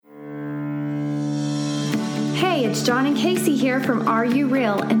Hey, it's John and Casey here from Are You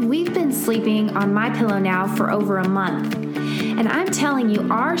Real? And we've been sleeping on MyPillow now for over a month. And I'm telling you,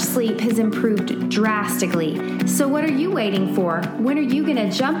 our sleep has improved drastically. So what are you waiting for? When are you going to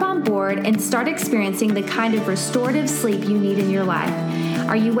jump on board and start experiencing the kind of restorative sleep you need in your life?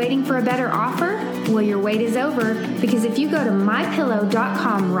 Are you waiting for a better offer? Well, your wait is over, because if you go to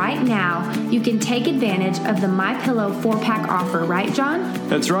MyPillow.com right now, you can take advantage of the MyPillow 4-pack offer, right, John?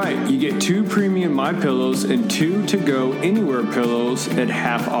 That's right. You get 2 premium MyPillows and 2 to-go anywhere pillows at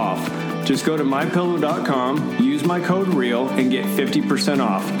half off. Just go to MyPillow.com, use my code REAL, and get 50%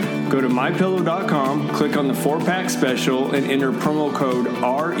 off. Go to MyPillow.com, click on the 4-pack special, and enter promo code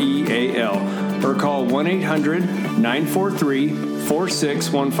REAL, or call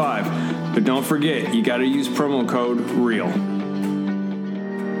 1-800-943-4615. But don't forget, you got to use promo code REAL.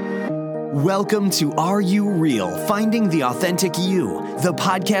 Welcome to Are You Real? Finding the Authentic You, the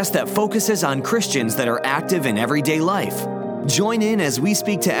podcast that focuses on Christians that are active in everyday life. Join in as we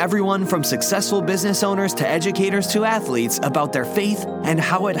speak to everyone from successful business owners to educators to athletes about their faith and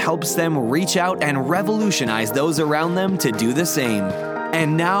how it helps them reach out and revolutionize those around them to do the same.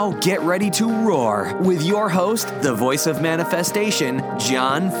 And now, get ready to roar with your host, the voice of manifestation,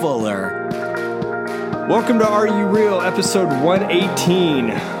 John Fuller. Welcome to Are You Real, episode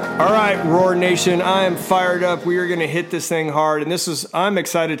 118. All right, Roar Nation, I am fired up. We are going to hit this thing hard, and I'm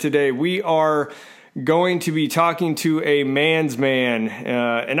excited today. We are going to be talking to a man's man,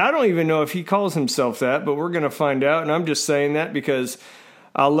 and I don't even know if he calls himself that, but we're going to find out, and I'm just saying that because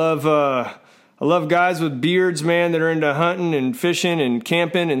I love guys with beards, man, that are into hunting and fishing and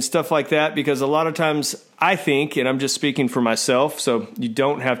camping and stuff like that, because a lot of times I think, and I'm just speaking for myself, so you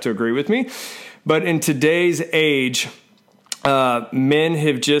don't have to agree with me, but in today's age, men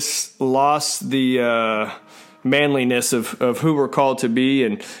have just lost the manliness of who we're called to be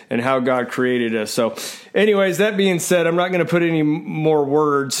and how God created us. So anyways, that being said, I'm not going to put any more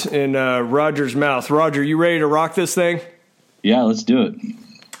words in Roger's mouth. Roger, you ready to rock this thing? Yeah, let's do it.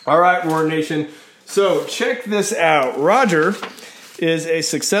 All right, Roar Nation. So check this out. Roger is a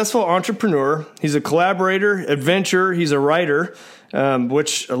successful entrepreneur. He's a collaborator, adventurer. He's a writer,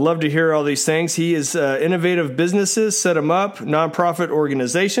 which I love to hear all these things. He is innovative businesses, set them up, nonprofit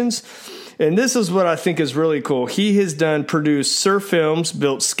organizations. And this is what I think is really cool. He has produced surf films,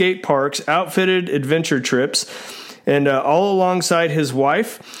 built skate parks, outfitted adventure trips, and all alongside his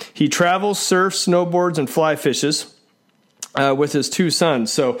wife, he travels, surfs, snowboards, and fly fishes with his 2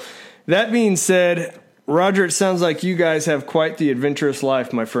 sons. So that being said, Roger, it sounds like you guys have quite the adventurous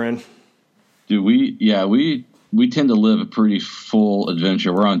life, my friend. Dude, we tend to live a pretty full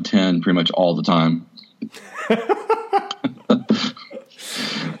adventure. We're on 10 pretty much all the time.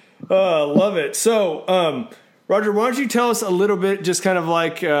 Love it. So, Roger, why don't you tell us a little bit, just kind of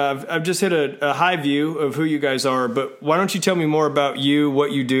like, I've just hit a high view of who you guys are, but why don't you tell me more about you,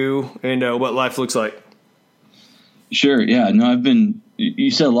 what you do, and what life looks like? Sure. Yeah. No, you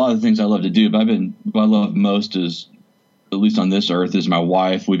said a lot of the things I love to do, but what I love most is, at least on this earth, is my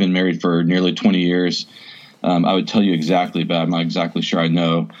wife. We've been married for nearly 20 years. I would tell you exactly, but I'm not exactly sure I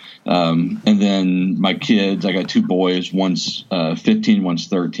know. And then my kids, I got 2 boys, one's 15, one's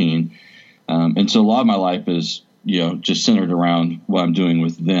 13. And so a lot of my life is, just centered around what I'm doing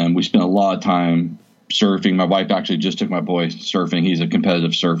with them. We spend a lot of time surfing. My wife actually just took my boy surfing. He's a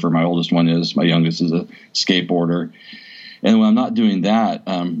competitive surfer. My oldest one is. My youngest is a skateboarder. And when I'm not doing that,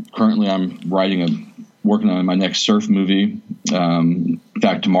 currently I'm working on my next surf movie. In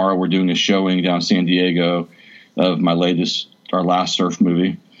fact, tomorrow we're doing a showing down in San Diego of our last surf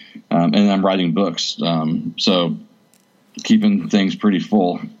movie. And I'm writing books. So keeping things pretty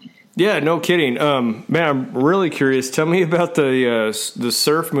full. Yeah, no kidding. Man, I'm really curious. Tell me about the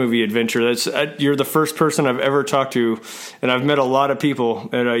surf movie adventure. You're the first person I've ever talked to, and I've met a lot of people,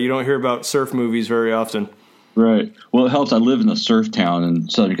 and you don't hear about surf movies very often. Right. Well, it helps. I live in a surf town in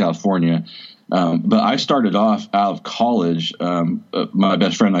Southern California. But I started off out of college. My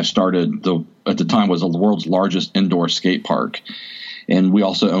best friend and I started, at the time, was the world's largest indoor skate park. And we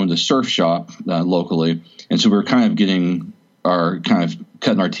also owned a surf shop locally. And so we were kind of cutting our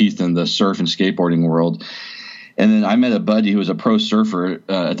teeth in the surf and skateboarding world. And then I met a buddy who was a pro surfer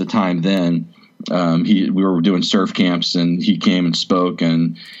at the time then. We were doing surf camps, and he came and spoke,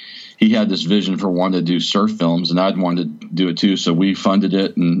 and he had this vision for wanting to do surf films, and I'd wanted to do it too. So we funded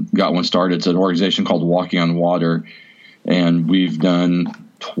it and got one started. It's an organization called Walking on Water, and we've done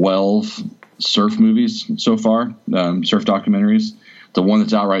 12 surf movies so far, surf documentaries. The one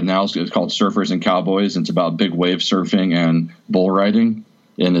that's out right now is called Surfers and Cowboys. And it's about big wave surfing and bull riding,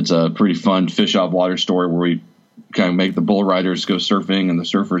 and it's a pretty fun fish out of water story where we kind of make the bull riders go surfing and the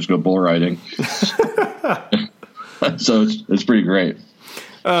surfers go bull riding. So it's pretty great.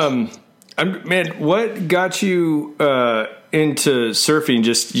 Man, what got you into surfing?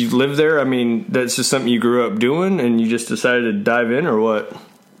 Just you live there? I mean, that's just something you grew up doing, and you just decided to dive in, or what?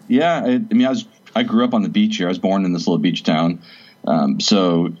 Yeah, I grew up on the beach here. I was born in this little beach town,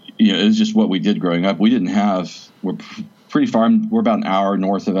 so it was just what we did growing up. We're pretty far. We're about an hour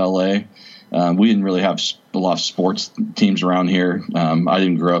north of LA. We didn't really have a lot of sports teams around here. I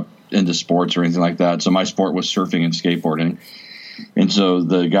didn't grow up into sports or anything like that. So my sport was surfing and skateboarding. And so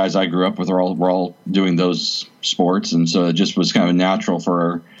the guys I grew up with were all doing those sports. And so it just was kind of natural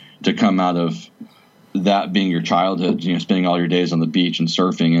to come out of that being your childhood, spending all your days on the beach and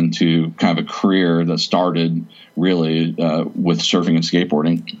surfing, into kind of a career that started really with surfing and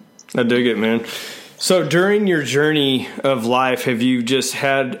skateboarding. I dig it, man. So during your journey of life, have you just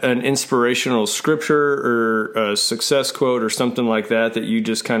had an inspirational scripture or a success quote or something like that you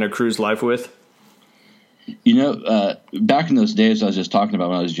just kind of cruise life with? Back in those days I was just talking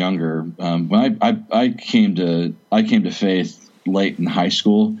about when I was younger, when I came to faith late in high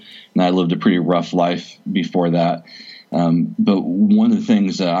school, and I lived a pretty rough life before that. But one of the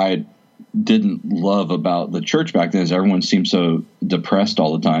things that I didn't love about the church back then is everyone seemed so depressed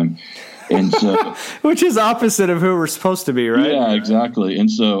all the time. And so, which is opposite of who we're supposed to be, right? Yeah, exactly.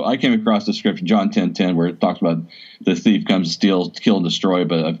 And so I came across the scripture, John 10:10, where it talks about the thief comes to steal, kill, and destroy,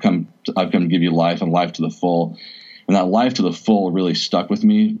 but I've come to give you life, and life to the full. And that life to the full really stuck with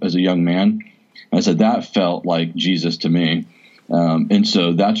me as a young man. And I said, that felt like Jesus to me. And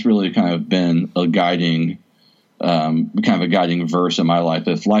so that's really kind of been a guiding verse in my life.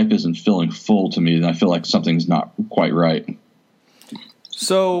 If life isn't feeling full to me, then I feel like something's not quite right.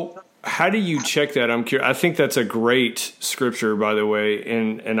 So how do you check that? I'm curious. I think that's a great scripture, by the way,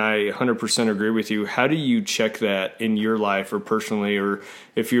 and I 100% agree with you. How do you check that in your life or personally, or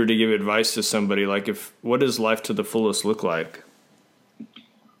if you were to give advice to somebody, like what does life to the fullest look like?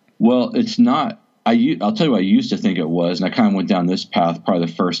 Well, it's not. I'll tell you what I used to think it was, and I kind of went down this path probably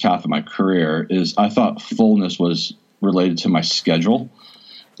the first half of my career, is I thought fullness was related to my schedule,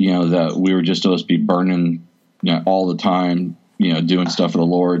 that we were just supposed to be burning all the time, doing stuff for the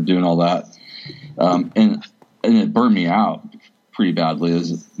Lord, doing all that. And it burned me out pretty badly,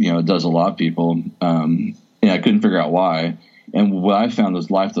 as it does a lot of people. And I couldn't figure out why. And what I found is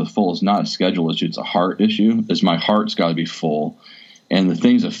life to the full is not a schedule issue. It's a heart issue. Is my heart's got to be full. And the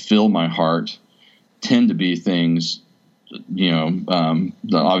things that fill my heart tend to be things, that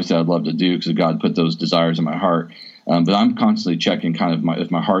obviously I'd love to do because God put those desires in my heart. But I'm constantly checking kind of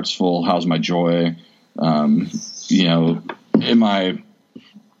if my heart's full, how's my joy?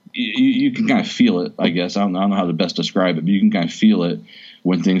 You can kind of feel it, I guess. I don't know how to best describe it, but you can kind of feel it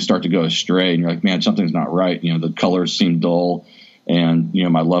when things start to go astray and you're like, man, something's not right. The colors seem dull and,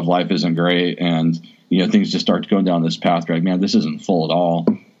 my love life isn't great. And, things just start going down this path. You're like, man, this isn't full at all.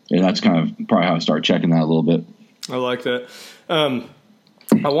 And that's kind of probably how I start checking that a little bit. I like that.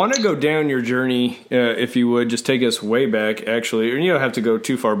 I want to go down your journey, if you would, just take us way back, actually. Or you don't have to go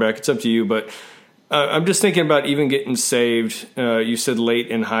too far back. It's up to you. But I'm just thinking about even getting saved. You said late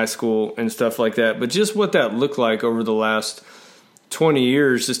in high school and stuff like that. But just what that looked like over the last 20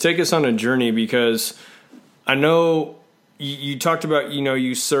 years. Just take us on a journey, because I know you talked about, you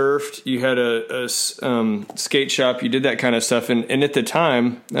surfed, you had a skate shop, you did that kind of stuff. And at the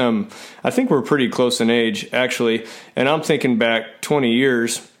time, I think we're pretty close in age, actually. And I'm thinking back 20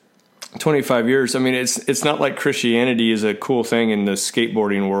 years, 25 years. I mean, it's not like Christianity is a cool thing in the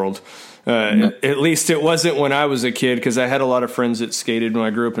skateboarding world. At least it wasn't when I was a kid, because I had a lot of friends that skated when I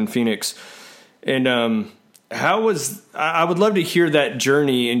grew up in Phoenix. And I would love to hear that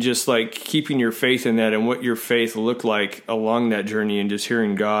journey and just like keeping your faith in that and what your faith looked like along that journey and just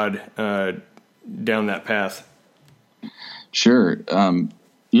hearing God down that path. Sure.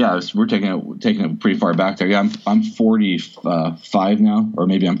 We're taking it pretty far back there. Yeah, I'm 45 now, or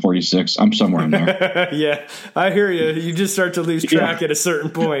maybe I'm 46. I'm somewhere in there. Yeah, I hear you. You just start to lose track at a certain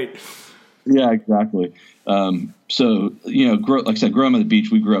point. Yeah, exactly. So, like I said, growing up on the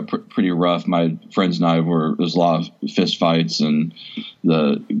beach, we grew up pretty rough. My friends and I there was a lot of fist fights and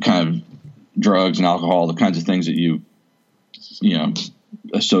the kind of drugs and alcohol, the kinds of things that you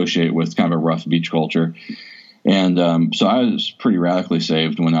associate with kind of a rough beach culture. And so I was pretty radically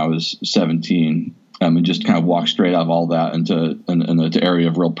saved when I was 17, and just kind of walked straight out of all that into the area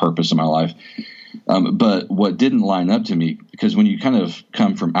of real purpose in my life. But what didn't line up to me, because when you kind of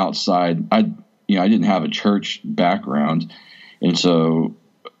come from outside, I didn't have a church background. And so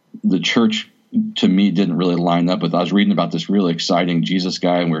the church to me didn't really line up with, I was reading about this really exciting Jesus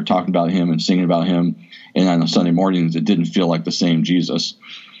guy, and we were talking about him and singing about him. And on Sunday mornings, it didn't feel like the same Jesus.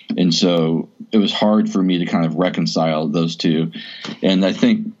 And so it was hard for me to kind of reconcile those two. And I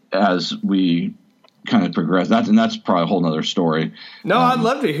think as we kind of progress, that's probably a whole nother story. No, I'd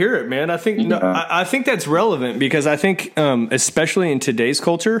love to hear it, man. I think I think that's relevant because I think especially in today's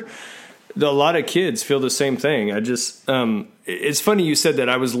culture, a lot of kids feel the same thing. I just it's funny you said that.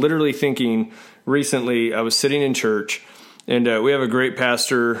 I was literally thinking recently. I was sitting in church, and we have a great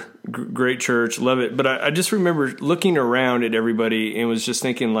pastor, great church, love it. But I just remember looking around at everybody and was just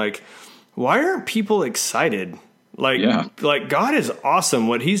thinking, like, why aren't people excited? Like God is awesome.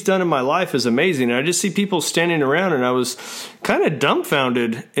 What he's done in my life is amazing. And I just see people standing around, and I was kind of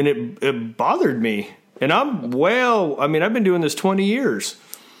dumbfounded, and it bothered me. And I've been doing this 20 years.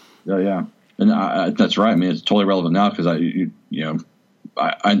 Yeah. And that's right. I mean, it's totally relevant now because I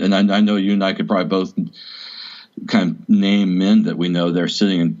know you and I could probably both kind of name men that we know they're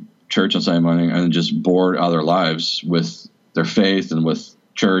sitting in church on Sunday morning and just bored out of their lives with their faith and with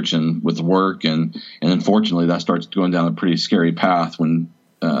church and with work, and unfortunately that starts going down a pretty scary path when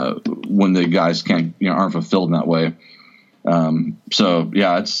the guys aren't fulfilled in that way. So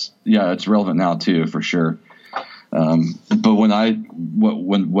it's relevant now too, for sure. But what I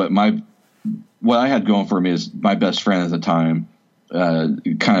had going for me is my best friend at the time,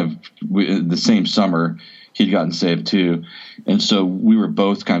 the same summer he'd gotten saved too. And so we were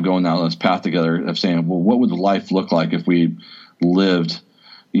both kind of going down this path together of saying, well, what would life look like if we lived,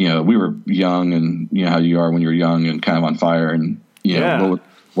 we were young, and how you are when you're young and kind of on fire, and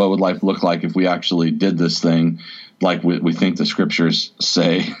what would life look like if we actually did this thing like we think the scriptures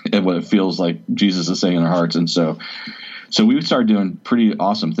say and what it feels like Jesus is saying in our hearts. And so we started doing pretty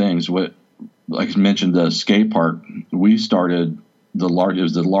awesome things. Like I mentioned, the skate park, we started it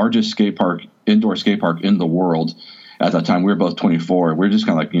was the largest indoor skate park in the world at that time. We were both 24. We were just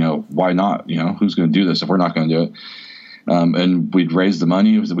kind of like, why not? Who's going to do this if we're not going to do it? And we'd raised the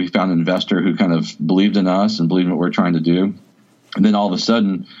money. We found an investor who kind of believed in us and believed in what we're trying to do. And then all of a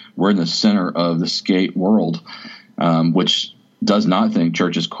sudden, we're in the center of the skate world, which does not think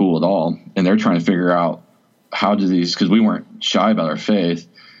church is cool at all. And they're trying to figure out how do these, because we weren't shy about our faith.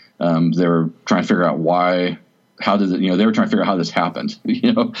 They were trying to figure out they were trying to figure out how this happened.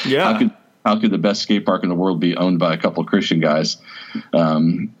 How could the best skate park in the world be owned by a couple of Christian guys?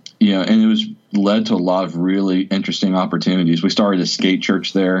 And it was led to a lot of really interesting opportunities. We started a skate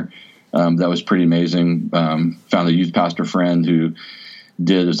church there. That was pretty amazing. Found a youth pastor friend who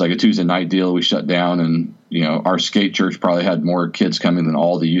it was like a Tuesday night deal. We shut down, and, our skate church probably had more kids coming than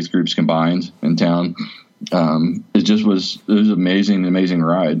all the youth groups combined in town. It was an amazing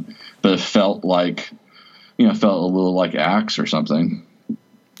ride, but it felt like, felt a little like Acts or something.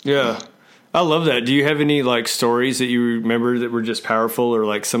 Yeah. I love that. Do you have any stories that you remember that were just powerful,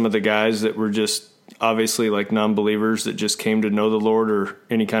 or some of the guys that were just obviously non-believers that just came to know the Lord, or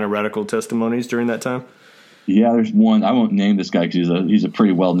any kind of radical testimonies during that time? Yeah, there's one. I won't name this guy because he's a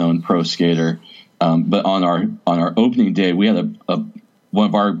pretty well-known pro skater. But on our opening day, we had one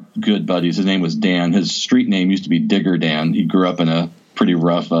of our good buddies. His name was Dan. His street name used to be Digger Dan. He grew up in a pretty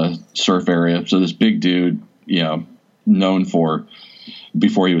rough surf area. So this big dude, known for,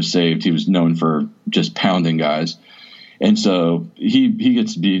 before he was saved, he was known for just pounding guys. And so he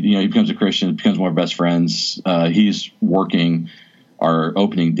gets to be, he becomes a Christian, becomes one of our best friends. He's working our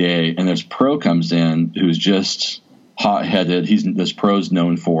opening day, and this pro comes in who's just hot-headed. This pro's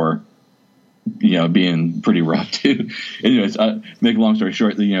known for, being pretty rough too. Anyways, make a long story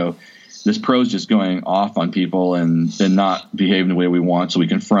short, this pro's just going off on people and not behaving the way we want, so we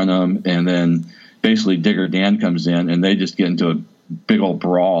confront them. And then basically Digger Dan comes in, and they just get into a big old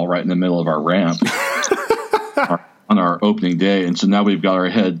brawl right in the middle of our ramp on our opening day. And so now we've got our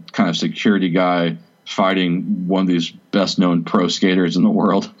head kind of security guy fighting one of these best known pro skaters in the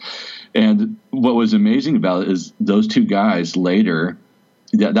world. And what was amazing about it is those two guys later,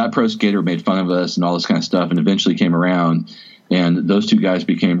 that pro skater made fun of us and all this kind of stuff, and eventually came around, and those two guys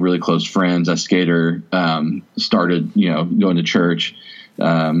became really close friends. That skater started, going to church.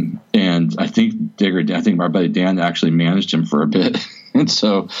 And I think my buddy Dan actually managed him for a bit. And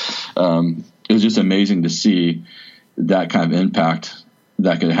so it was just amazing to see that kind of impact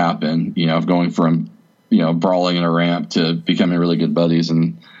that could happen, of going from, brawling in a ramp to becoming really good buddies.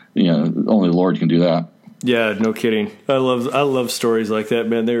 And, only the Lord can do that. Yeah, no kidding. I love stories like that,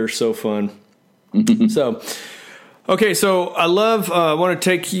 man. They are so fun. So, okay, so I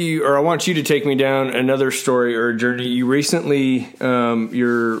want you to take me down another story or a journey. You recently,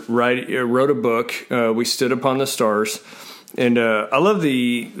 wrote a book, We Stood Upon the Stars, and I love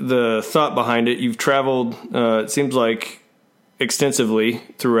the thought behind it. You've traveled, it seems like, extensively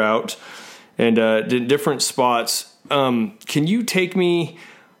throughout, and did different spots. Can you take me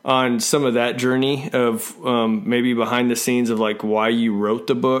on some of that journey of maybe behind the scenes of like why you wrote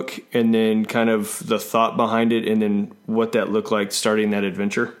the book and then kind of the thought behind it and then what that looked like starting that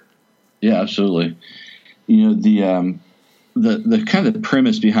adventure? Yeah, absolutely. You know, the kind of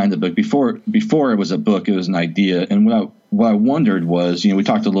premise behind the book before it was a book, it was an idea. And what I wondered was, we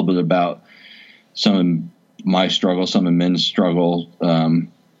talked a little bit about some of my struggle, some of men's struggle,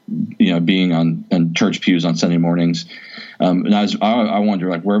 being on church pews on Sunday mornings. And I wonder,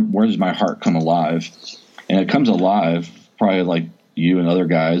 like, where does my heart come alive? And it comes alive probably like you and other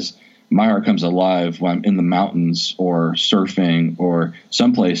guys. My heart comes alive when I'm in the mountains or surfing or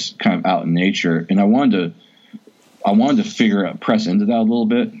someplace kind of out in nature. And I wanted to press into that a little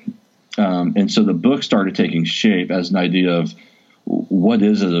bit. And so the book started taking shape as an idea of what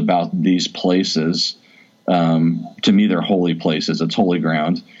is it about these places? To me, they're holy places. It's holy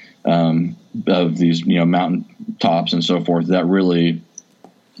ground of these, mountain tops and so forth. That really,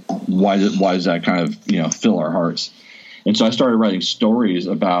 why does that kind of, fill our hearts? And so I started writing stories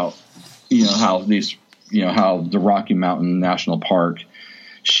about, how the Rocky Mountain National Park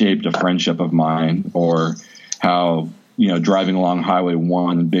shaped a friendship of mine, or how, driving along Highway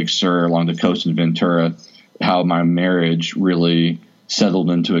 1 in Big Sur along the coast in Ventura, how my marriage really settled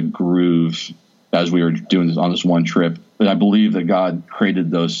into a groove as we were doing this on this one trip. But I believe that God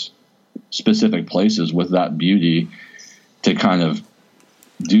created those specific places with that beauty to kind of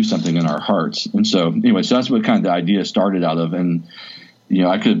do something in our hearts. And so anyway, so that's what kind of the idea started out of. And,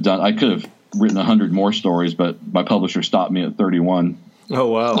 I could have written 100 more stories, but my publisher stopped me at 31. Oh,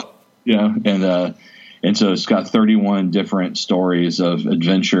 wow. Yeah. And so it's got 31 different stories of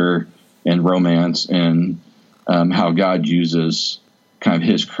adventure and romance and how God uses kind of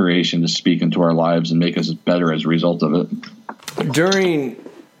his creation to speak into our lives and make us better as a result of it. During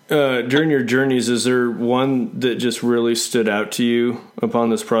your journeys, is there one that just really stood out to you upon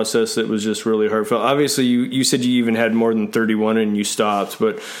this process that was just really heartfelt? Obviously, you said you even had more than 31 and you stopped,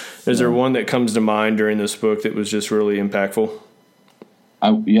 but is there one that comes to mind during this book that was just really impactful?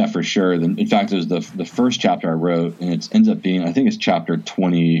 Yeah, for sure. In fact, it was the first chapter I wrote, and it ends up being, I think it's chapter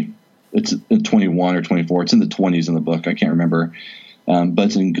 20. It's 21 or 24. It's in the 20s in the book. I can't remember. But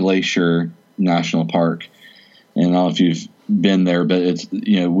it's in Glacier National Park. And I don't know if you've been there, but it's,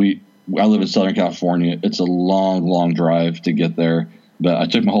 I live in Southern California. It's a long, long drive to get there. But I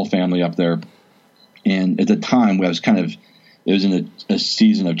took my whole family up there. And at the time, it was in a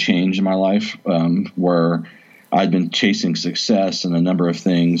season of change in my life, where I'd been chasing success and a number of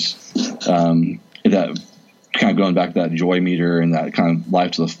things, that kind of going back to that joy meter and that kind of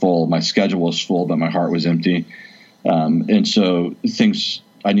life to the full. My schedule was full, but my heart was empty. And so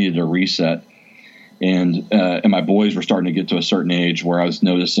I needed a reset. And my boys were starting to get to a certain age where I was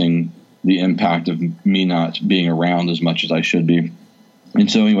noticing the impact of me not being around as much as I should be. And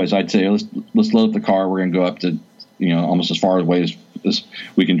so anyways, I'd say, let's load up the car. We're going to go up to, almost as far away as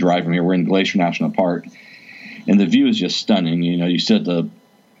we can drive from here. We're in Glacier National Park. And the view is just stunning. You sit at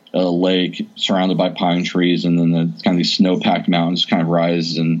a lake surrounded by pine trees, and then the kind of these snow-packed mountains kind of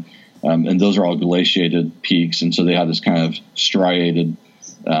rise, and those are all glaciated peaks. And so they have this kind of striated,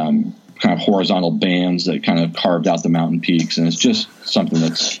 kind of horizontal bands that kind of carved out the mountain peaks. And it's just something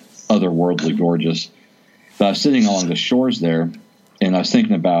that's otherworldly gorgeous. But I was sitting along the shores there, and I was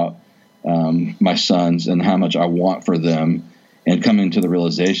thinking about my sons and how much I want for them, and coming to the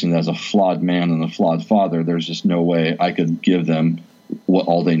realization that as a flawed man and a flawed father, there's just no way I could give them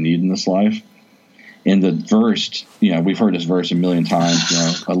all they need in this life. And the verse, we've heard this verse a million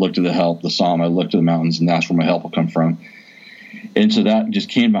times. I look to the psalm, I look to the mountains, and that's where my help will come from. And so that just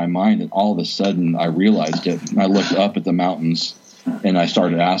came to my mind, and all of a sudden I realized it. And I looked up at the mountains, and I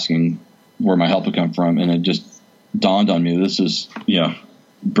started asking where my help would come from. And it just dawned on me, this is,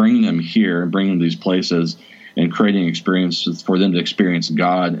 bringing them here and bringing them to these places and creating experiences for them to experience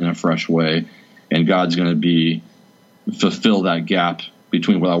God in a fresh way. And God's going to fulfill that gap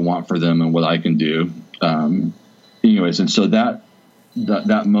between what I want for them and what I can do. Anyways, and so that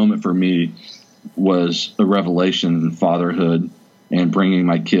moment for me was a revelation in fatherhood and bringing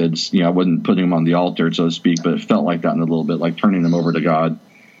my kids, I wasn't putting them on the altar, so to speak, but it felt like that in a little bit, like turning them over to God,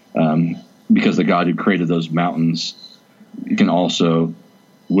 because the God who created those mountains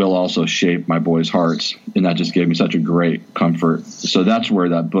will also shape my boys' hearts. And that just gave me such a great comfort. So that's where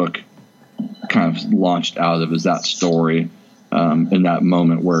that book kind of launched out of, is that story, in that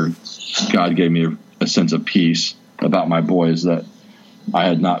moment where God gave me a sense of peace about my boys that I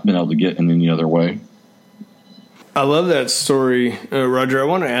had not been able to get in any other way. I love that story. Roger, I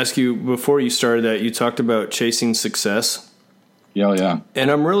want to ask you, before you started that, you talked about chasing success. Yeah.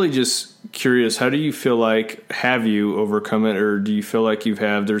 And I'm really just curious, how do you feel like, have you overcome it, or do you feel like you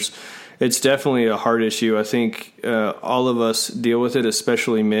have? It's definitely a hard issue. I think all of us deal with it,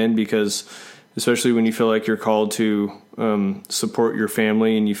 especially men, because especially when you feel like you're called to support your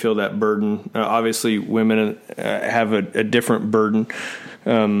family and you feel that burden. Obviously, women have a different burden.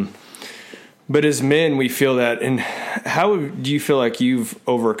 But as men, we feel that. And how do you feel like you've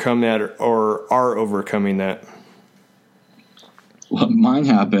overcome that or are overcoming that? Well, mine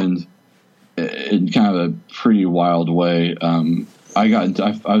happened in kind of a pretty wild way. I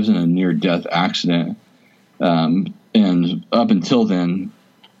was in a near-death accident, and up until then,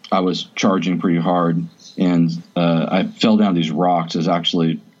 I was charging pretty hard, and I fell down these rocks. It's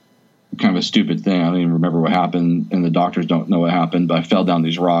actually kind of a stupid thing. I don't even remember what happened, and the doctors don't know what happened, but I fell down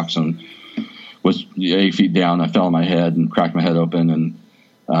these rocks and was 8 feet down. I fell on my head and cracked my head open, and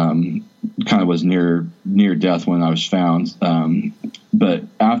kind of was near death when I was found. But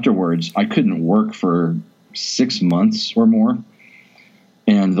afterwards, I couldn't work for 6 months or more.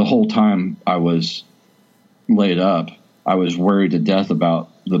 And the whole time I was laid up, I was worried to death about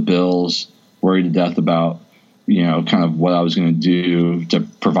the bills, worried to death about, kind of what I was going to do to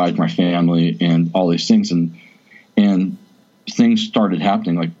provide for my family and all these things. And things started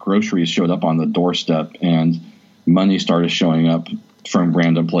happening, like groceries showed up on the doorstep and money started showing up from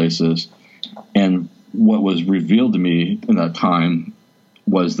random places. And what was revealed to me in that time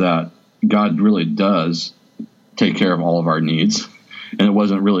was that God really does take care of all of our needs. And it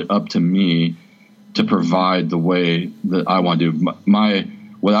wasn't really up to me to provide the way that I want to do.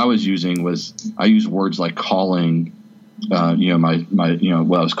 What I was using was, I used words like calling, what I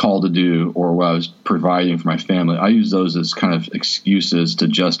was called to do, or what I was providing for my family. I use those as kind of excuses to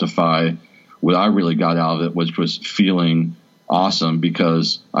justify what I really got out of it, which was feeling awesome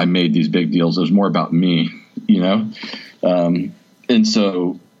because I made these big deals. It was more about me, and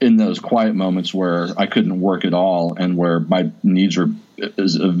so in those quiet moments where I couldn't work at all and where my needs were, it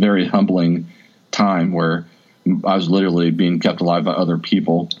was a very humbling time where I was literally being kept alive by other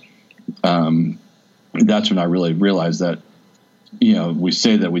people. That's when I really realized that, we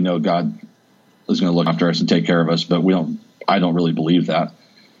say that we know God is going to look after us and take care of us, but I don't really believe that.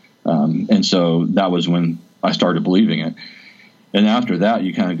 And so that was when I started believing it. And after that,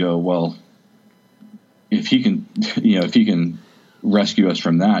 you kind of go, well, if he can rescue us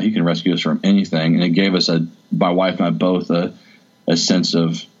from that, he can rescue us from anything. And it gave us my wife and I both a sense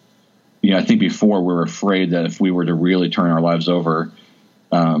of, I think before we were afraid that if we were to really turn our lives over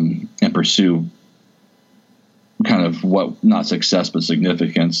and pursue kind of what, not success, but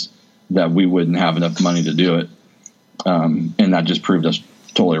significance, that we wouldn't have enough money to do it. And that just proved us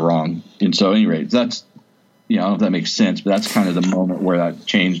totally wrong. And so at any rate, that's, I don't know if that makes sense, but that's kind of the moment where that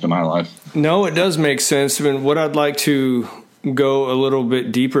changed in my life. No, it does make sense. I mean, what I'd like to go a little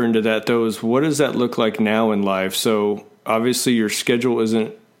bit deeper into that, though, is what does that look like now in life? So obviously your schedule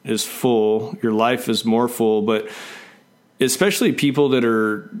isn't as full, your life is more full, but especially people that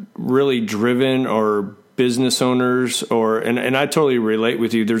are really driven or business owners, and I totally relate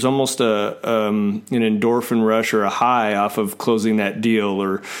with you. There's almost an endorphin rush or a high off of closing that deal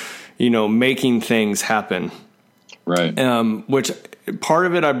or, making things happen. Right. Which part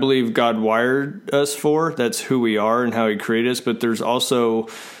of it, I believe God wired us for. That's who we are and how he created us. But there's also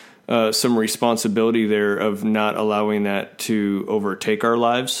some responsibility there of not allowing that to overtake our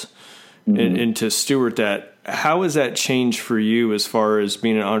lives and to steward that. How has that changed for you as far as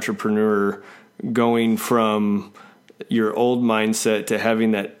being an entrepreneur, going from your old mindset to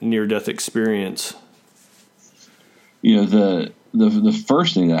having that near-death experience? The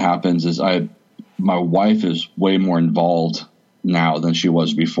first thing that happens is my wife is way more involved now than she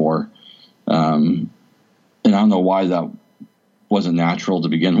was before. And I don't know why that wasn't natural to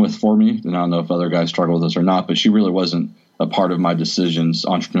begin with for me. And I don't know if other guys struggle with this or not, but she really wasn't a part of my decisions,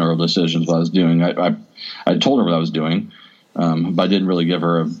 entrepreneurial decisions, what I was doing. I told her what I was doing, but I didn't really give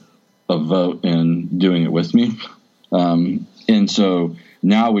her a vote in doing it with me. And so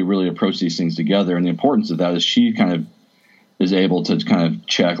now we really approach these things together. And the importance of that is she kind of is able to kind of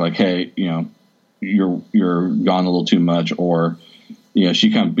check like, hey, you're gone a little too much, or,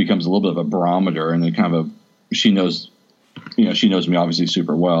 she kind of becomes a little bit of a barometer, and then kind of she knows me obviously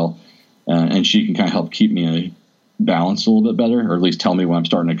super well. And she can kind of help keep me balanced a little bit better, or at least tell me when I'm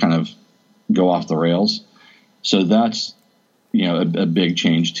starting to kind of go off the rails. So that's, a big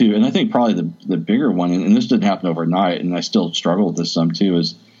change too. And I think probably the bigger one, and this didn't happen overnight, and I still struggle with this some too,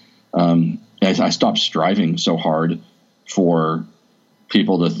 is I stopped striving so hard for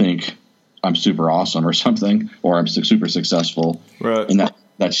people to think I'm super awesome or something, or I'm super successful. Right. And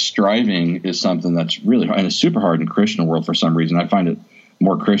that striving is something that's really hard, and it's super hard in the Christian world for some reason. I find it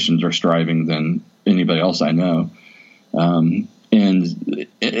more Christians are striving than anybody else I know. And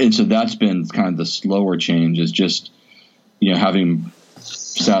so that's been kind of the slower change, is just, having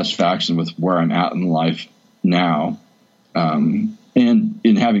satisfaction with where I'm at in life now. And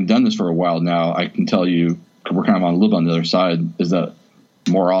in having done this for a while now, I can tell you, we're kind of on a little on the other side, is that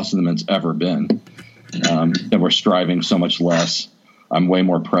more awesome than it's ever been. And we're striving so much less. I'm way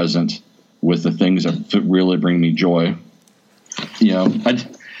more present with the things that really bring me joy.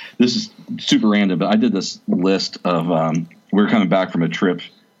 This is super random, but I did this list of, we were coming back from a trip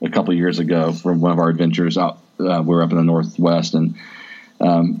a couple of years ago from one of our adventures out. We were up in the Northwest, and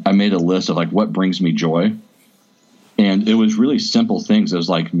I made a list of like what brings me joy. And it was really simple things. It was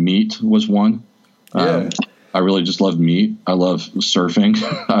like meat was one. Yeah. I really just love meat. I love surfing.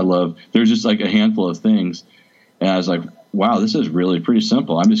 There's just like a handful of things. And I was like, wow, this is really pretty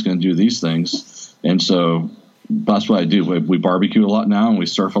simple. I'm just going to do these things. And so that's what I do. We barbecue a lot now, and we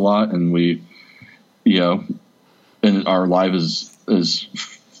surf a lot, and we, and our life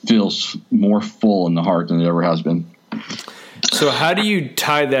feels more full in the heart than it ever has been. So how do you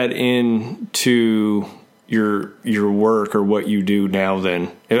tie that in to your work or what you do now then?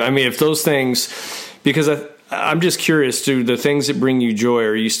 I mean, if those things, because I'm just curious, do the things that bring you joy,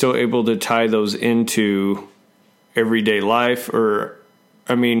 are you still able to tie those into everyday life? Or,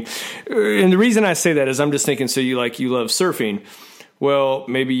 I mean, and the reason I say that is I'm just thinking, so you love surfing. Well,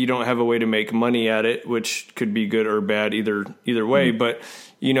 maybe you don't have a way to make money at it, which could be good or bad either way. Mm-hmm. But,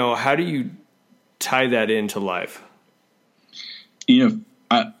 how do you tie that into life?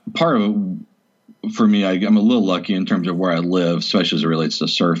 Part of it, for me, I'm a little lucky in terms of where I live, especially as it relates to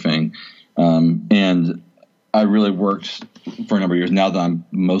surfing. And I really worked for a number of years. Now that I'm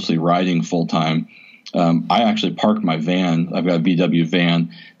mostly riding full time, I actually park my van. I've got a VW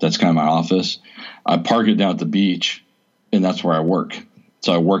van that's kind of my office. I park it down at the beach, and that's where I work.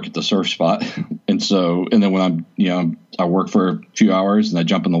 So I work at the surf spot. And then when I work for a few hours and I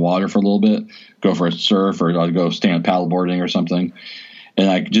jump in the water for a little bit, go for a surf, or I'll go stand paddleboarding or something. And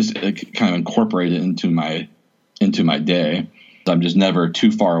I just kind of incorporate it into my day. I'm just never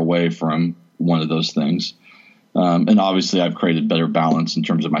too far away from one of those things. And obviously I've created better balance in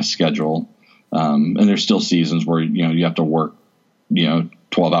terms of my schedule. And there's still seasons where, you have to work,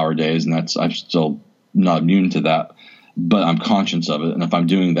 12-hour days, and I'm still not immune to that, but I'm conscious of it. And if I'm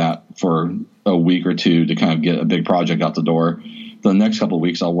doing that for a week or two to kind of get a big project out the door, the next couple of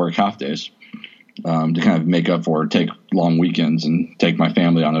weeks I'll work half days, to kind of make up for, take long weekends and take my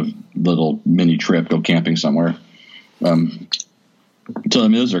family on a little mini trip, go camping somewhere. So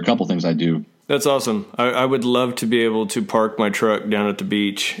those are a couple things I do. That's awesome. I would love to be able to park my truck down at the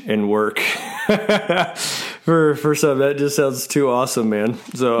beach and work for some. That just sounds too awesome, man.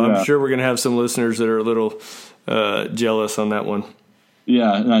 So yeah. I'm sure we're going to have some listeners that are a little jealous on that one.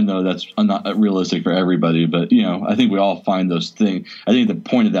 Yeah, and I know that's not realistic for everybody, but I think we all find those things. I think the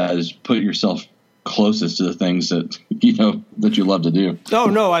point of that is put yourself closest to the things that that you love to do. Oh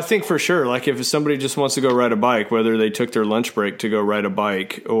no, I think for sure. Like if somebody just wants to go ride a bike, whether they took their lunch break to go ride a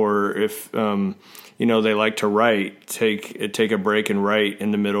bike, or if they like to write, take a break and write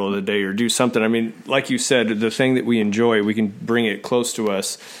in the middle of the day, or do something. I mean, like you said, the thing that we enjoy, we can bring it close to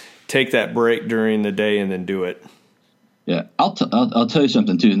us. Take that break during the day and then do it. Yeah, I'll tell you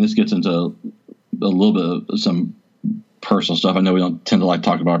something too, and this gets into a little bit of some personal stuff. I know we don't tend to like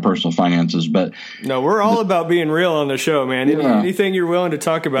talk about our personal finances, but no, we're all about being real on the show, man. Yeah. Anything you're willing to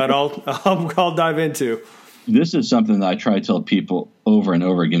talk about, I'll dive into. This is something that I try to tell people over and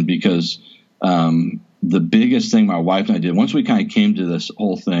over again, because the biggest thing my wife and I did, once we kind of came to this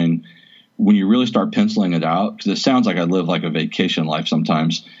whole thing, when you really start penciling it out, because it sounds like I live like a vacation life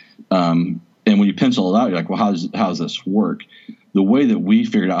sometimes, and when you pencil it out, you're like, well, how does this work? The way that we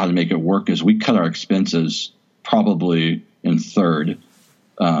figured out how to make it work is we cut our expenses probably in third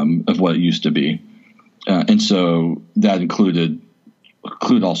of what it used to be. And so that include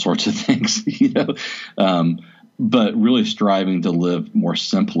all sorts of things, but really striving to live more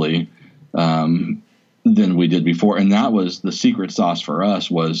simply than we did before. And that was the secret sauce for us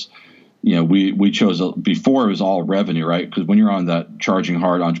was, we chose before it was all revenue, right? Because when you're on that charging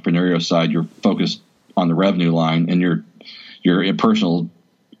hard entrepreneurial side, you're focused on the revenue line, and your personal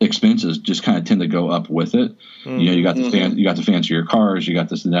expenses just kind of tend to go up with it. Mm-hmm. You got the fancier cars, you got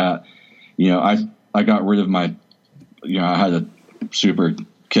this and that. I got rid of my, I had a super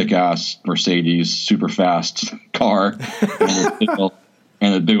kick-ass Mercedes, super fast car,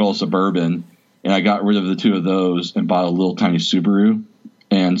 and a big old Suburban, and I got rid of the two of those and bought a little tiny Subaru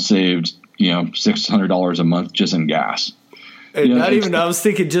and saved $600 a month just in gas. And not even, I was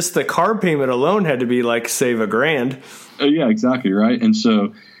thinking just the car payment alone had to be like save $1,000. Yeah, exactly. Right. And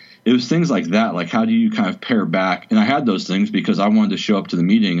so it was things like that. Like, how do you kind of pare back? And I had those things because I wanted to show up to the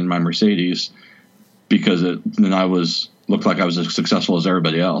meeting in my Mercedes because then I looked like I was as successful as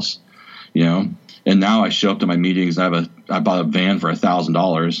everybody else, you know? And now I show up to my meetings. I bought a van for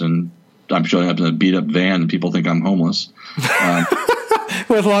 $1,000 and I'm showing up in a beat up van and people think I'm homeless.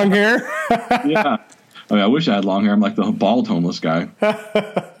 With long hair. Yeah. I mean, I wish I had long hair. I'm like the bald homeless guy.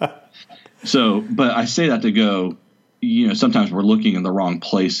 So, but I say that to go, you know, sometimes we're looking in the wrong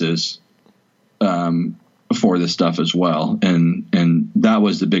places for this stuff as well. And that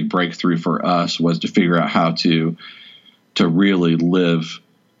was the big breakthrough for us, was to figure out how to really live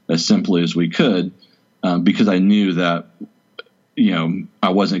as simply as we could, because I knew that, you know, I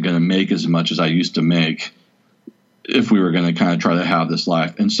wasn't going to make as much as I used to make if we were going to kind of try to have this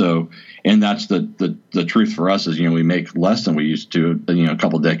life. And so, and that's the truth for us is, you know, we make less than we used to, you know, a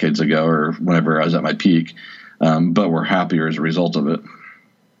couple of decades ago or whenever I was at my peak. But we're happier as a result of it.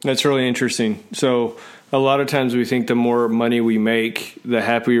 That's really interesting. So a lot of times we think the more money we make, the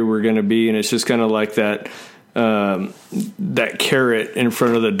happier we're going to be. And it's just kind of like that carrot in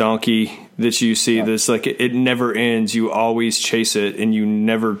front of the donkey that you see. That's like, it never ends. You always chase it and you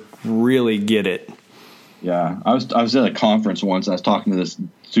never really get it. Yeah. I was at a conference once. I was talking to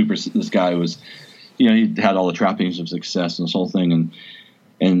this guy who was, you know, he had all the trappings of success and this whole thing,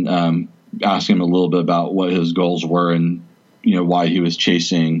 and asked him a little bit about what his goals were and, you know, why he was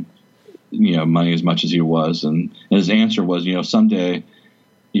chasing, you know, money as much as he was. And his answer was, you know, someday,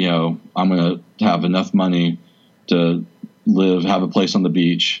 you know, I'm going to have enough money to have a place on the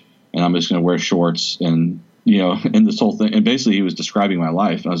beach, and I'm just going to wear shorts and, you know, and this whole thing. And basically he was describing my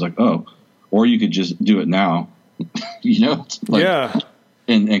life. And I was like, oh, or you could just do it now, you know, like, yeah,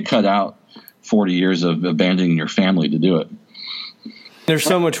 and cut out 40 years of abandoning your family to do it. There's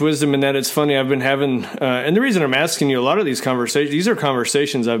so much wisdom in that. It's funny. I've been having, and the reason I'm asking you a lot of these conversations, these are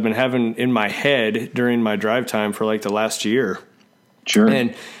conversations I've been having in my head during my drive time for like the last year. Sure.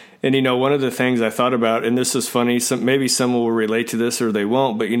 And you know, one of the things I thought about, and this is funny, maybe some will relate to this or they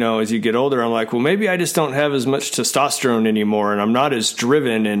won't, but you know, as you get older, I'm like, well, maybe I just don't have as much testosterone anymore and I'm not as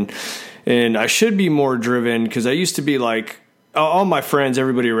driven and I should be more driven, because I used to be like, all my friends,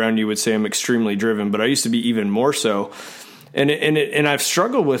 everybody around you would say I'm extremely driven, but I used to be even more so. And I've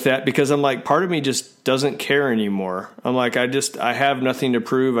struggled with that because I'm like, part of me just doesn't care anymore. I'm like, I have nothing to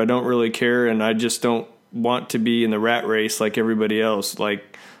prove. I don't really care. And I just don't want to be in the rat race like everybody else.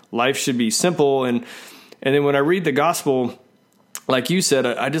 Like, life should be simple. And then when I read the gospel, like you said,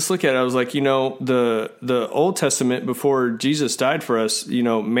 I just look at it. I was like, you know, the Old Testament, before Jesus died for us, you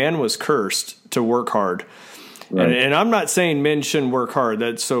know, man was cursed to work hard. Right. And I'm not saying men shouldn't work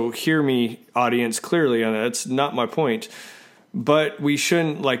hard. So hear me, audience, clearly on that. That's not my point. But we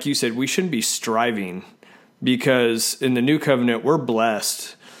shouldn't, like you said, we shouldn't be striving, because in the new covenant, we're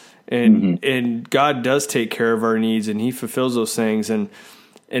blessed, and God does take care of our needs and he fulfills those things. And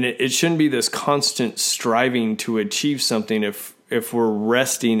it shouldn't be this constant striving to achieve something if we're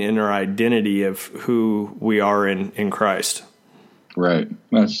resting in our identity of who we are in Christ. Right.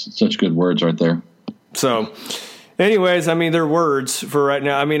 That's such good words right there. So anyways, I mean, they're words for right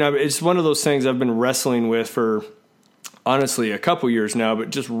now. I mean, it's one of those things I've been wrestling with for honestly a couple years now,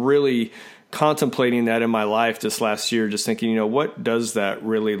 but just really contemplating that in my life this last year, just thinking, you know, what does that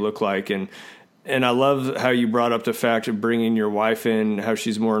really look like? And I love how you brought up the fact of bringing your wife in, how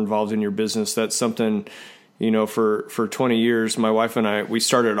she's more involved in your business. That's something, you know, for 20 years, my wife and I, we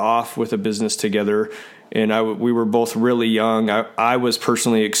started off with a business together, and we were both really young. I was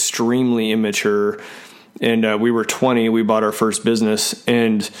personally extremely immature, and we were 20. We bought our first business,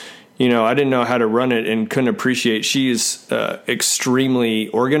 and you know, I didn't know how to run it and couldn't appreciate. She's extremely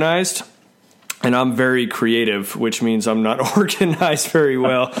organized, and I'm very creative, which means I'm not organized very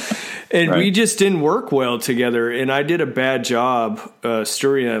well. And we just didn't work well together. And I did a bad job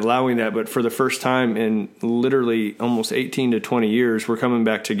steering and allowing that. But for the first time in literally almost 18 to 20 years, we're coming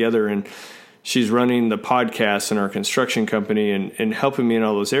back together, and she's running the podcast in our construction company and helping me in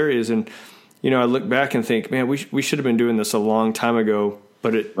all those areas. And, you know, I look back and think, man, we should have been doing this a long time ago.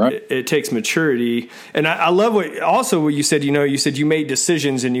 But it takes maturity. And I love what you said, you know, you said you made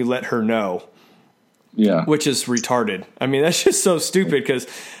decisions and you let her know. Yeah. Which is retarded. I mean, that's just so stupid, because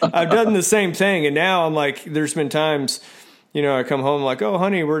I've done the same thing. And now I'm like, there's been times, you know, I come home like, oh,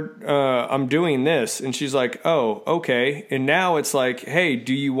 honey, I'm doing this. And she's like, oh, okay. And now it's like, hey,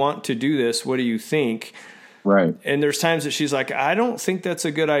 do you want to do this? What do you think? Right. And there's times that she's like, I don't think that's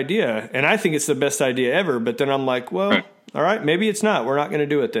a good idea. And I think it's the best idea ever. But then I'm like, well, all right, maybe it's not. We're not going to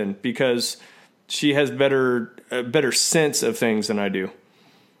do it then, because she has a better sense of things than I do.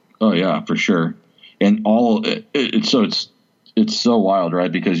 Oh yeah, for sure. And it's so wild,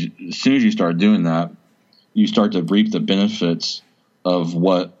 right? Because as soon as you start doing that, you start to reap the benefits of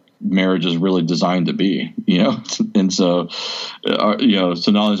what marriage is really designed to be, And so, so not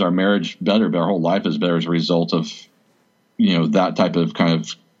only is our marriage better, but our whole life is better as a result of, that type of kind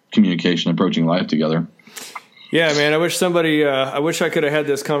of communication, approaching life together. Yeah, man, I wish I could have had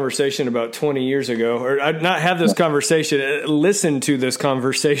this conversation about 20 years ago, or I'd not have this conversation, listen to this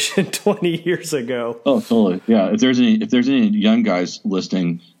conversation 20 years ago. Oh, totally. Yeah. If there's any young guys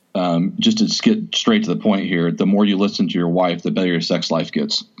listening, just to get straight to the point here, the more you listen to your wife, the better your sex life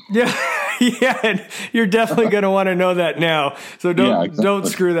gets. Yeah. Yeah. And you're definitely going to want to know that now. So don't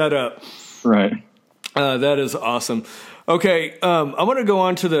screw that up. Right. That is awesome. Okay, I want to go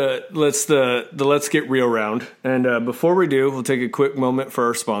on to the Let's Get Real round. And before we do, we'll take a quick moment for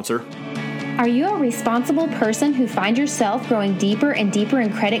our sponsor. Are you a responsible person who finds yourself growing deeper and deeper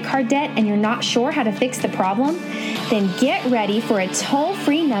in credit card debt and you're not sure how to fix the problem? Then get ready for a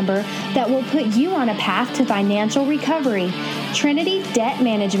toll-free number that will put you on a path to financial recovery. Trinity Debt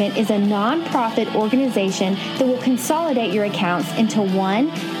Management is a nonprofit organization that will consolidate your accounts into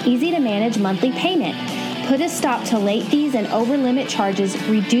one easy-to-manage monthly payment. Put a stop to late fees and over-limit charges,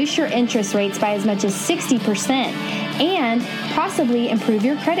 reduce your interest rates by as much as 60%, and possibly improve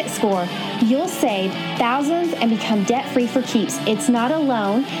your credit score. You'll save thousands and become debt-free for keeps. It's not a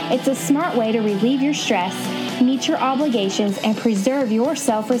loan. It's a smart way to relieve your stress, meet your obligations, and preserve your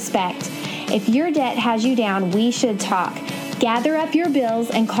self-respect. If your debt has you down, we should talk. Gather up your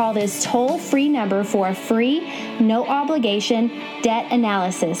bills and call this toll-free number for a free, no-obligation debt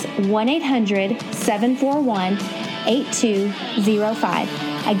analysis,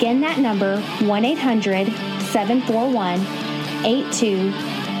 1-800-741-8205. Again, that number,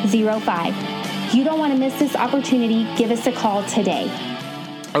 1-800-741-8205. You don't want to miss this opportunity. Give us a call today.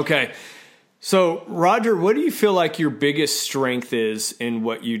 Okay. So, Roger, what do you feel like your biggest strength is in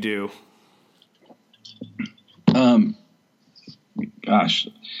what you do? Gosh,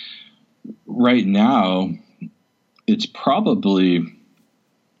 right now, it's probably,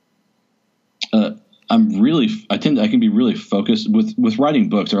 I can be really focused with writing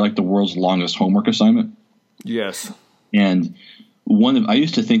books. They're like the world's longest homework assignment. Yes. And I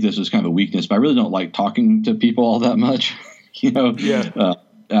used to think this was kind of a weakness, but I really don't like talking to people all that much, Yeah.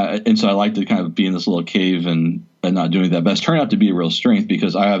 And so I like to kind of be in this little cave and not doing that. But it's turned out to be a real strength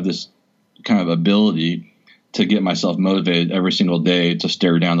because I have this kind of ability to get myself motivated every single day to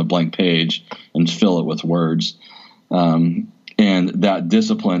stare down the blank page and fill it with words. And that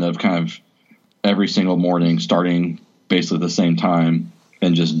discipline of kind of every single morning starting basically at the same time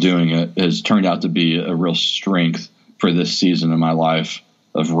and just doing it has turned out to be a real strength for this season of my life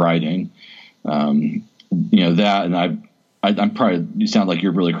of writing. That, and I'm probably, you sound like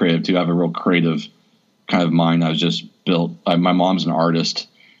you're really creative too. I have a real creative kind of mind. I was just built, my mom's an artist.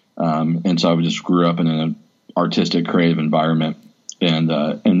 And so I just grew up in an artistic, creative environment, and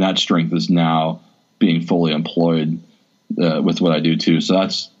that strength is now being fully employed with what I do too. So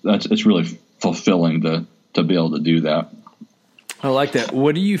it's really fulfilling to be able to do that. I like that.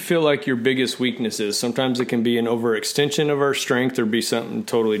 What do you feel like your biggest weakness is? Sometimes it can be an overextension of our strength or be something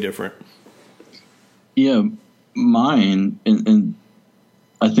totally different. Yeah, mine, and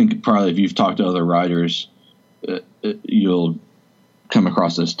I think probably if you've talked to other writers, you'll come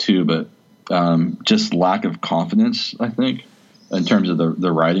across this too, but just lack of confidence, I think, in terms of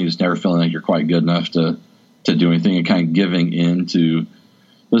the writing, just never feeling like you're quite good enough to do anything, and kind of giving in to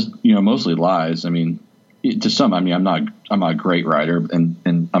those, mostly lies. I mean, to some, I'm not a great writer,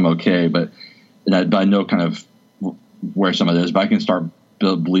 and I'm okay, but I know kind of where some of it is. But I can start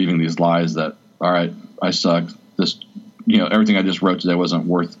believing these lies that, all right, I suck. This, everything I just wrote today wasn't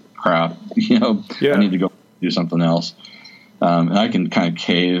worth crap. I need to go do something else. And I can kind of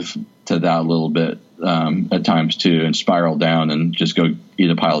cave to that a little bit at times too, and spiral down and just go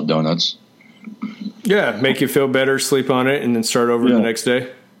eat a pile of donuts. Yeah, make you feel better, sleep on it, and then start over the next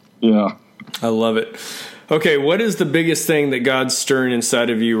day. Yeah. I love it. Okay, what is the biggest thing that God's stirring inside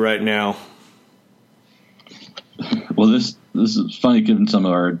of you right now? Well, this is funny given some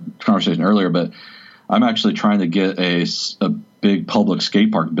of our conversation earlier, but I'm actually trying to get a big public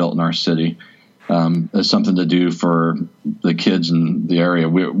skate park built in our city. As something to do for the kids in the area.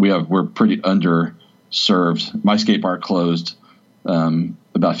 We're pretty underserved. My skate park closed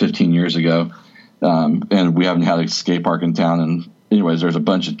about 15 years ago, and we haven't had a skate park in town. And anyways, there's a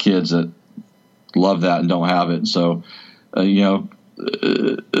bunch of kids that love that and don't have it. So, I don't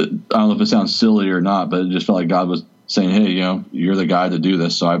know if it sounds silly or not, but it just felt like God was saying, hey, you're the guy to do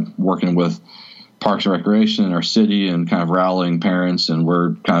this. So I'm working with Parks and Recreation in our city and kind of rallying parents. And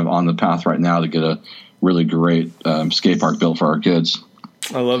we're kind of on the path right now to get a really great skate park built for our kids.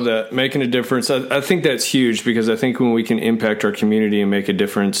 I love that. Making a difference. I think that's huge, because I think when we can impact our community and make a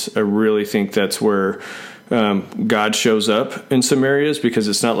difference, I really think that's where God shows up in some areas, because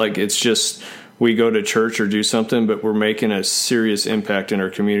it's not like it's just we go to church or do something, but we're making a serious impact in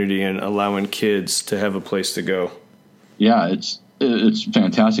our community and allowing kids to have a place to go. Yeah, it's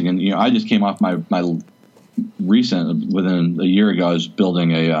fantastic. And, I just came off my recent, within a year ago, I was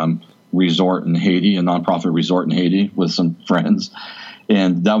building a resort in Haiti, a nonprofit resort in Haiti with some friends.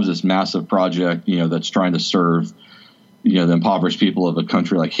 And that was this massive project, that's trying to serve, the impoverished people of a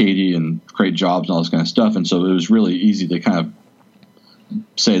country like Haiti and create jobs and all this kind of stuff. And so it was really easy to kind of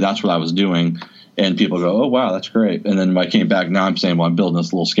say that's what I was doing. And people go, oh, wow, that's great. And then when I came back, now I'm saying, well, I'm building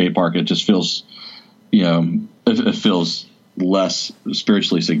this little skate park. It just feels, it feels less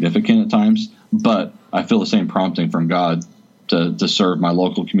spiritually significant at times. But I feel the same prompting from God to serve my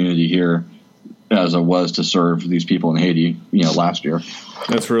local community here as I was to serve these people in Haiti, last year.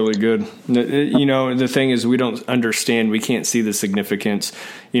 That's really good. The thing is, we don't understand, we can't see the significance.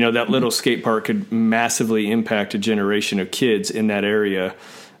 That little skate park could massively impact a generation of kids in that area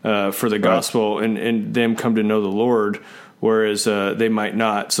for the gospel and them come to know the Lord, whereas they might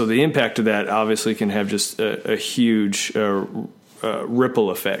not. So the impact of that obviously can have just a huge ripple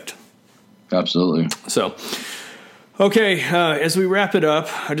effect. Absolutely. So, okay, as we wrap it up,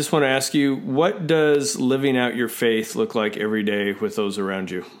 I just want to ask you, what does living out your faith look like every day with those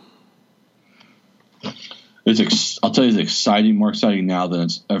around you? I'll tell you, it's exciting, more exciting now than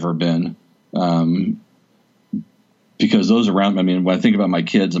it's ever been. Because those around me, when I think about my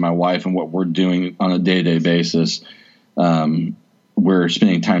kids and my wife and what we're doing on a day-to-day basis, we're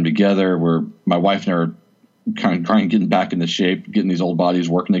spending time together. My wife and I are kind of getting back into shape, getting these old bodies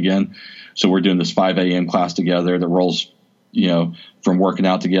working again. So we're doing this 5 a.m. class together that rolls, from working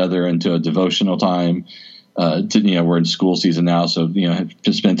out together into a devotional time. We're in school season now, so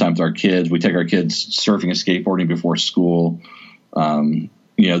to spend time with our kids. We take our kids surfing and skateboarding before school. Then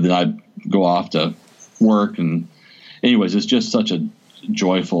I go off to work, and anyways, it's just such a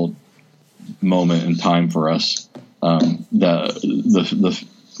joyful moment in time for us. It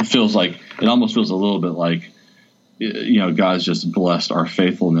feels like, it almost feels a little bit like, God's just blessed our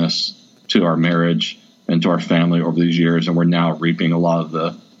faithfulness to our marriage and to our family over these years, and we're now reaping a lot of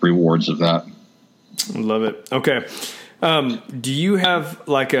the rewards of that. Love it. Okay. Do you have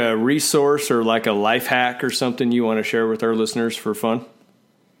like a resource or like a life hack or something you want to share with our listeners for fun?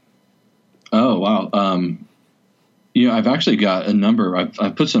 Oh, wow. I've actually got a number.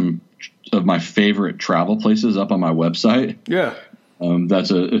 I've put some of my favorite travel places up on my website. Yeah.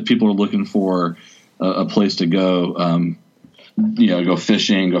 If people are looking for a place to go, go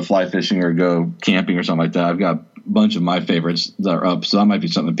fishing, go fly fishing, or go camping or something like that, I've got a bunch of my favorites that are up. So that might be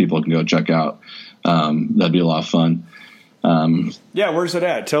something people can go check out. That'd be a lot of fun. Yeah. Where's it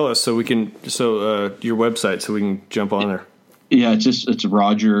at? Tell us your website, so we can jump on there. Yeah, it's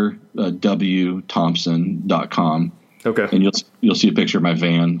rogerwthompson.com. Okay. And you'll see a picture of my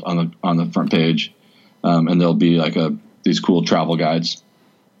van on the front page. And there'll be like these cool travel guides.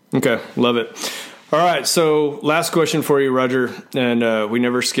 Okay. Love it. All right. So last question for you, Roger. And we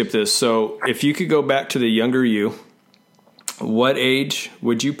never skip this. So if you could go back to the younger you, what age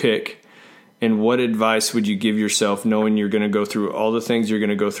would you pick, and what advice would you give yourself, knowing you're going to go through all the things you're going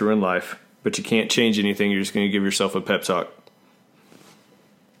to go through in life, but you can't change anything? You're just going to give yourself a pep talk.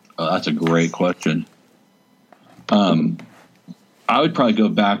 Oh, that's a great question. I would probably go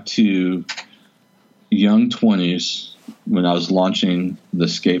back to young 20s when I was launching the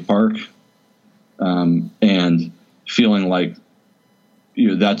skate park, and feeling like,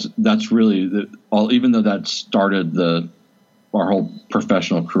 that's really even though that started our whole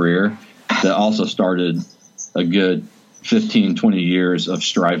professional career, that also started a good 15, 20 years of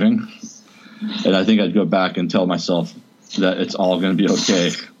striving. And I think I'd go back and tell myself that it's all going to be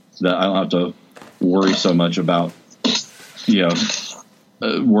okay, that I don't have to worry so much about,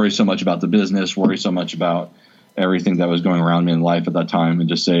 worry so much about the business, worry so much about everything that was going around me in life at that time, and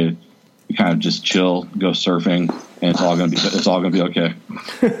just say, kind of just chill, go surfing, and it's all going to be okay.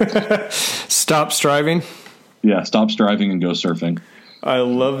 Stop striving. Yeah. Stop striving and go surfing. I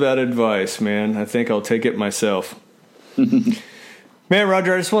love that advice, man. I think I'll take it myself. Man,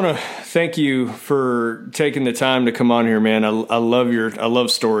 Roger, I just want to thank you for taking the time to come on here, man. I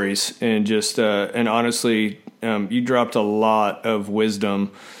love stories, and just, and honestly, you dropped a lot of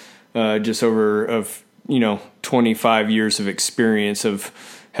wisdom, just over 25 years of experience of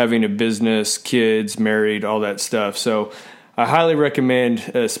having a business, kids, married, all that stuff. So I highly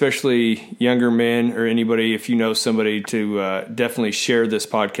recommend, especially younger men or anybody, if you know somebody, to definitely share this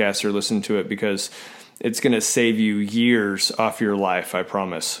podcast or listen to it, because it's going to save you years off your life, I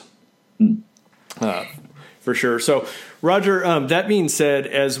promise. For sure. So, Roger, that being said,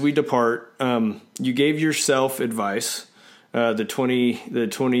 as we depart, you gave yourself advice, the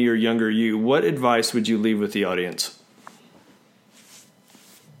 20 or younger you. What advice would you leave with the audience?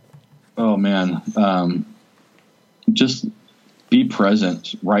 Oh, man. Just be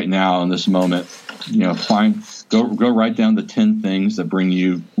present right now in this moment. Go write down the 10 things that bring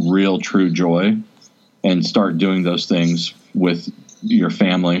you real, true joy, and start doing those things with your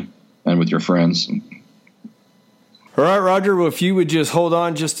family and with your friends. All right, Roger. Well, if you would just hold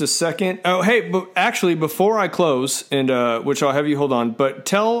on just a second. Oh, hey, but actually, before I close, and which I'll have you hold on, but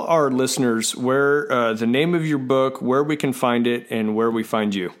tell our listeners where the name of your book, where we can find it, and where we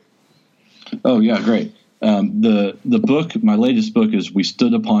find you. Oh, yeah, great. The book, my latest book, is We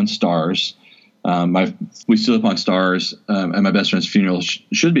Stood Upon Stars. We Stood Upon Stars at my best friend's funeral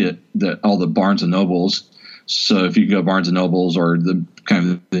should be at all the Barnes and Nobles. So if you go to Barnes and Nobles or the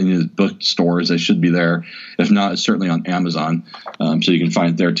kind of the bookstores, they should be there. If not, it's certainly on Amazon. So you can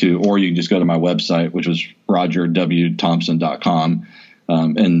find it there too. Or you can just go to my website, which was rogerwthompson.com.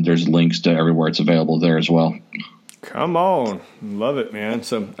 And there's links to everywhere it's available there as well. Come on. Love it, man.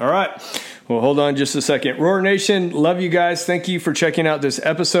 So, all right. Well, hold on just a second. Roar Nation, love you guys. Thank you for checking out this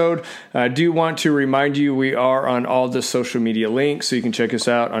episode. I do want to remind you we are on all the social media links, so you can check us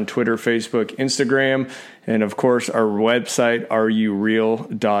out on Twitter, Facebook, Instagram, and of course our website,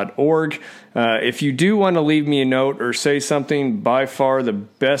 rureal.org. If you do want to leave me a note or say something, by far the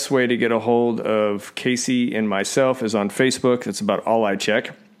best way to get a hold of Casey and myself is on Facebook. That's about all I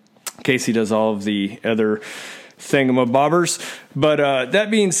check. Casey does all of the other thingamabobbers. But that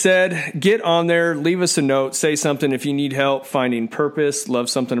being said, get on there, leave us a note, say something. If you need help finding purpose, love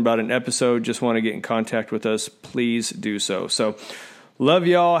something about an episode, just want to get in contact with us, please do so. So love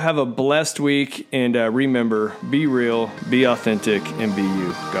y'all. Have a blessed week. And remember, be real, be authentic, and be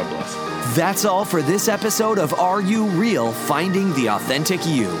you. God bless. That's all for this episode of Are You Real? Finding the Authentic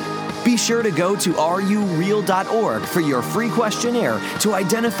You. Be sure to go to rureal.org for your free questionnaire to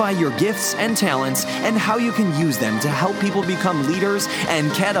identify your gifts and talents and how you can use them to help people become leaders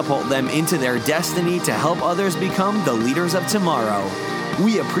and catapult them into their destiny to help others become the leaders of tomorrow.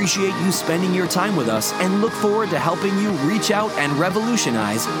 We appreciate you spending your time with us and look forward to helping you reach out and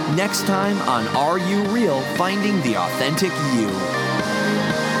revolutionize next time on Are You Real? Finding the Authentic You.